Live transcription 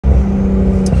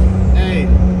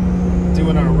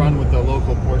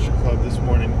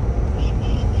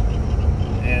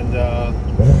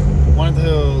and wanted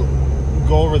to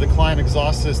go over the Kline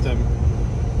exhaust system.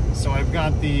 So I've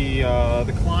got the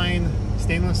Kline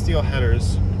stainless steel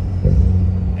headers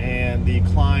and the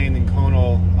Kline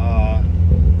Inconel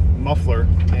muffler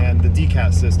and the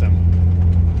decat system.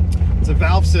 It's a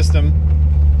valve system.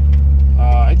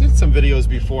 I did some videos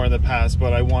before in the past,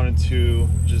 but I wanted to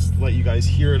just let you guys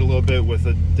hear it a little bit with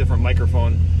a different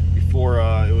microphone before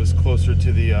it was closer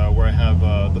to the where I have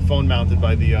the phone mounted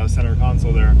by the center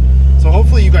console there. So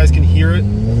hopefully you guys can hear it.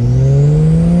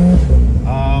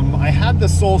 I had the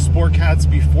Soul Sport Cats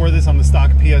before this on the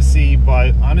stock PSC,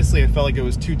 but honestly I felt like it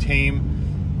was too tame.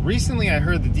 Recently I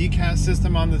heard the decat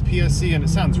system on the PSC and it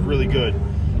sounds really good.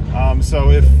 So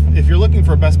if you're looking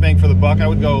for best bang for the buck, I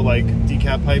would go like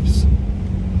decat pipes.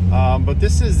 But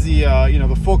this is the you know,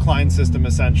 the full Kline system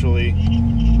essentially.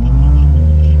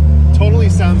 Totally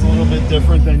sounds a little bit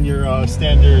different than your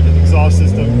standard exhaust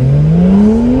system.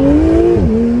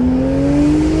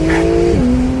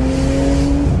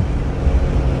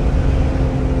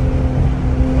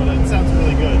 But it sounds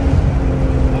really good.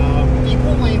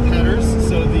 Equal length headers,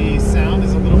 so the sound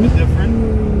is a little bit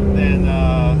different than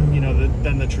you know,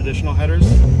 than the traditional headers.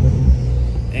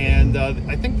 And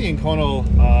I think the Inconel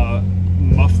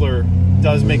muffler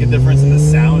does make a difference in the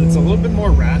sound. It's a little bit more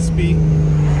raspy,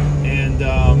 and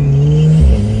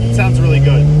it sounds really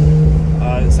good.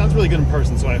 It sounds really good in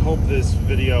person, so I hope this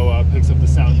video picks up the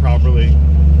sound properly.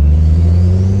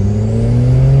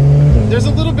 There's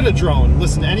a little bit of drone.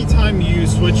 Listen, anytime you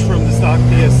switch from the stock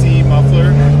PSC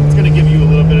muffler, it's going to give you a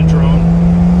little bit of drone.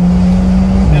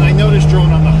 And I noticed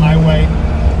drone on the highway.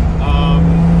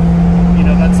 You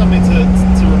know, that's something to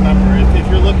remember. If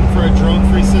you're looking for a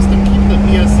drone-free system, keep the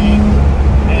PSC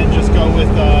and just go with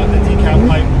the decat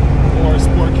pipe or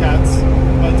Sport Cats.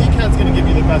 Decat's going to give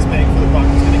you the best bang for the buck.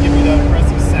 It's going to give you that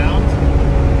aggressive sound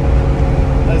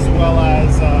as well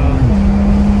as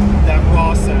that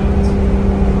raw sound.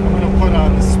 I'm going to put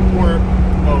on the Sport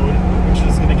mode, which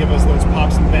is going to give us those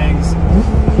pops and bangs.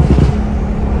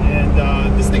 And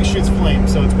this thing shoots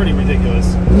flames, so it's pretty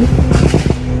ridiculous.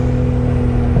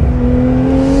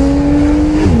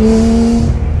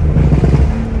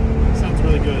 Sounds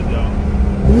really good though.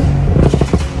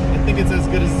 I think it's as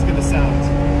good as it's going to sound.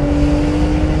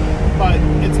 But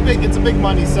it's a big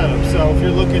money setup, so if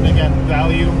you're looking, again,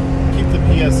 value, keep the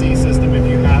PSC system if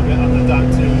you have it on the dot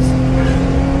twos.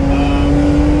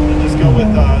 And just go with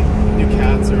new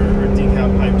cats or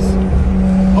decat pipes.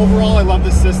 Overall, I love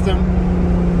this system.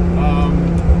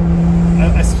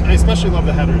 I especially love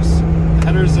the headers. The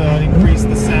headers increased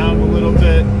the sound a little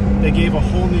bit. They gave a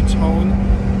whole new tone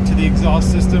to the exhaust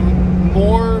system.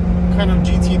 More kind of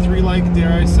GT3-like,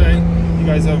 dare I say. You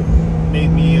guys have made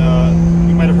me,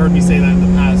 you might have heard me say that in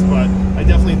the past, but I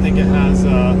definitely think it has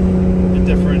a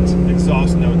different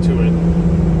exhaust note to it.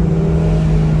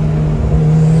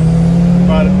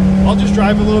 But I'll just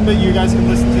drive a little bit, you guys can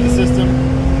listen to the system.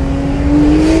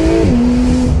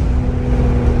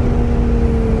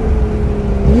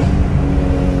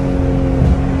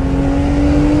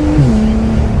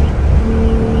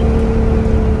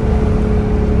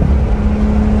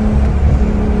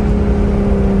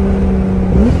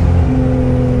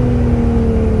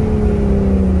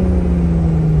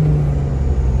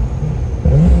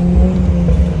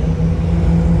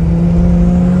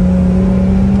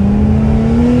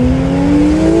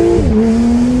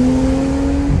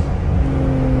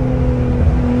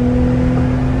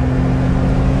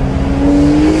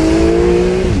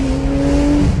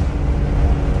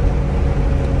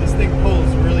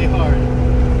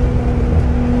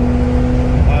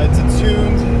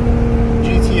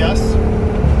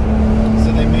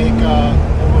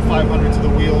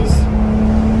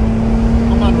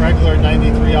 Regular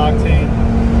 93 octane.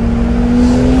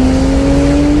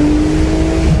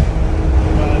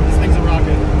 This thing's a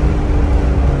rocket.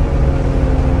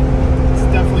 It's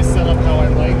definitely set up how I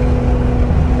like.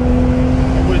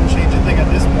 I wouldn't change a thing at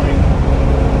this point.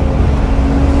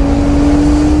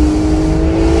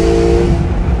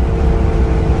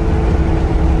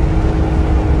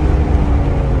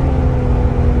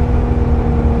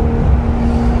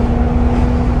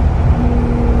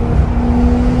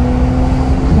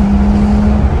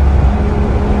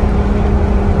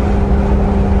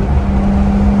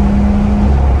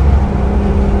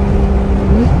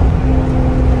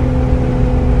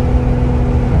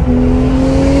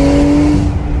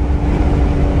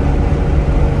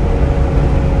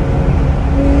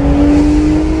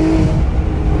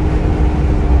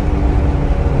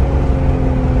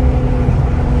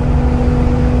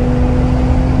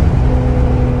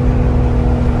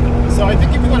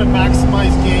 want to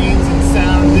maximize gains and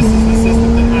sound, this is the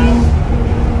system to have.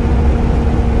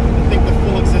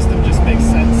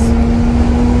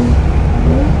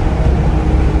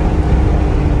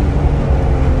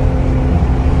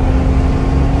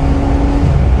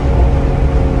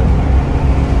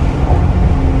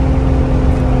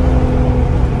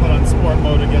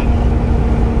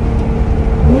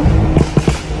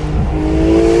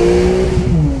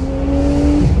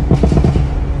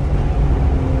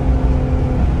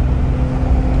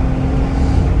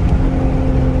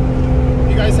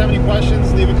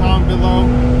 questions, leave a comment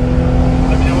below.